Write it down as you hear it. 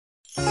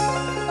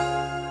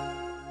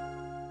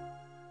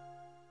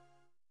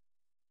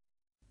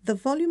The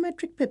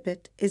volumetric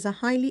pipette is a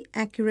highly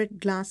accurate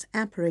glass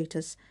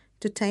apparatus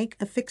to take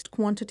a fixed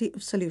quantity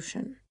of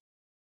solution.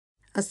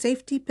 A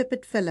safety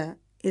pipette filler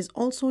is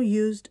also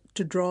used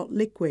to draw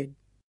liquid.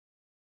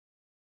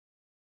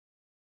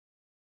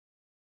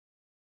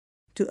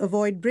 To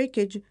avoid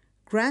breakage,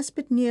 grasp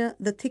it near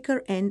the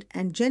thicker end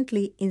and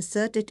gently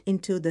insert it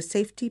into the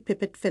safety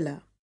pipette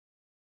filler.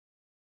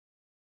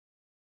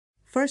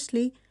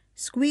 Firstly,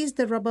 squeeze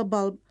the rubber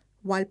bulb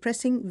while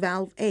pressing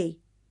valve A.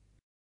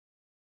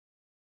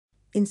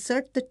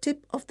 Insert the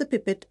tip of the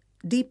pipette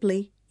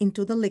deeply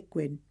into the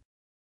liquid.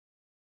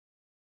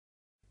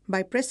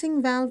 By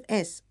pressing valve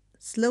S,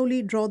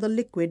 slowly draw the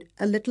liquid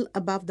a little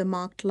above the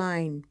marked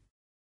line.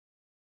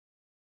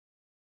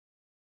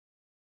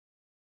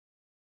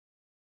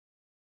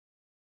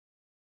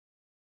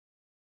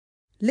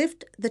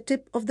 Lift the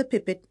tip of the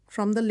pipette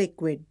from the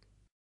liquid.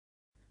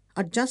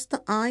 Adjust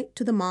the eye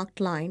to the marked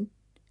line,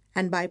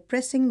 and by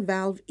pressing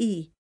valve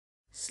E,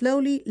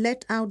 slowly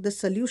let out the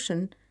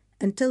solution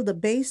until the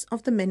base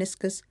of the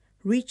meniscus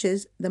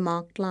reaches the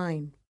marked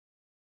line.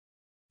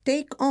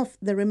 Take off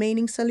the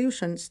remaining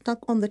solution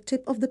stuck on the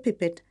tip of the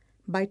pipette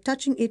by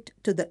touching it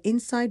to the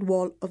inside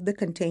wall of the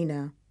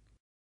container.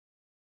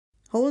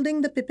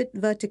 Holding the pipette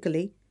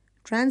vertically,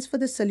 transfer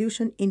the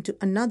solution into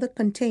another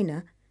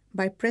container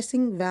by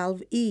pressing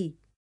valve E.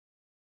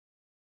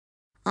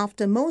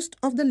 After most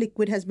of the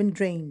liquid has been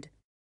drained,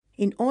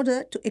 in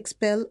order to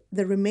expel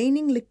the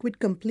remaining liquid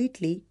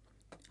completely,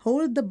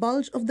 hold the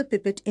bulge of the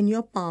pipette in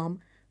your palm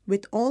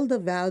with all the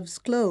valves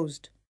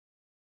closed.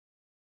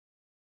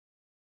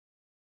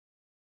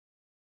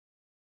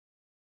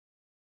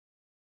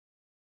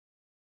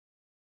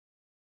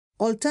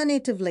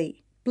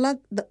 Alternatively, plug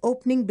the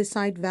opening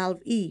beside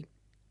valve E.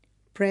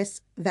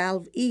 Press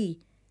valve E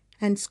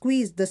and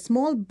squeeze the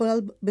small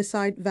bulb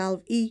beside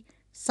valve E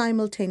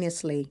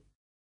simultaneously.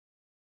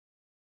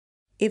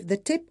 If the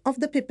tip of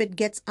the pipette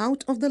gets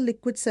out of the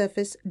liquid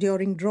surface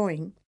during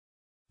drawing,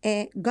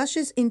 air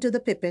gushes into the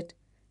pipette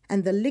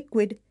and the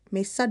liquid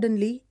may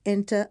suddenly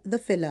enter the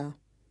filler.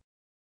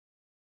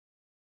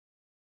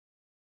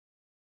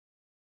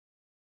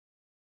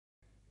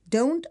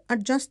 Don't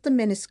adjust the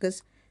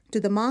meniscus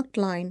to the marked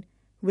line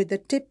with the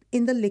tip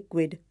in the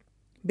liquid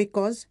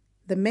because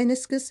the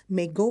meniscus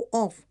may go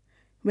off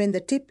when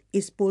the tip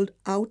is pulled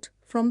out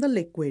from the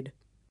liquid.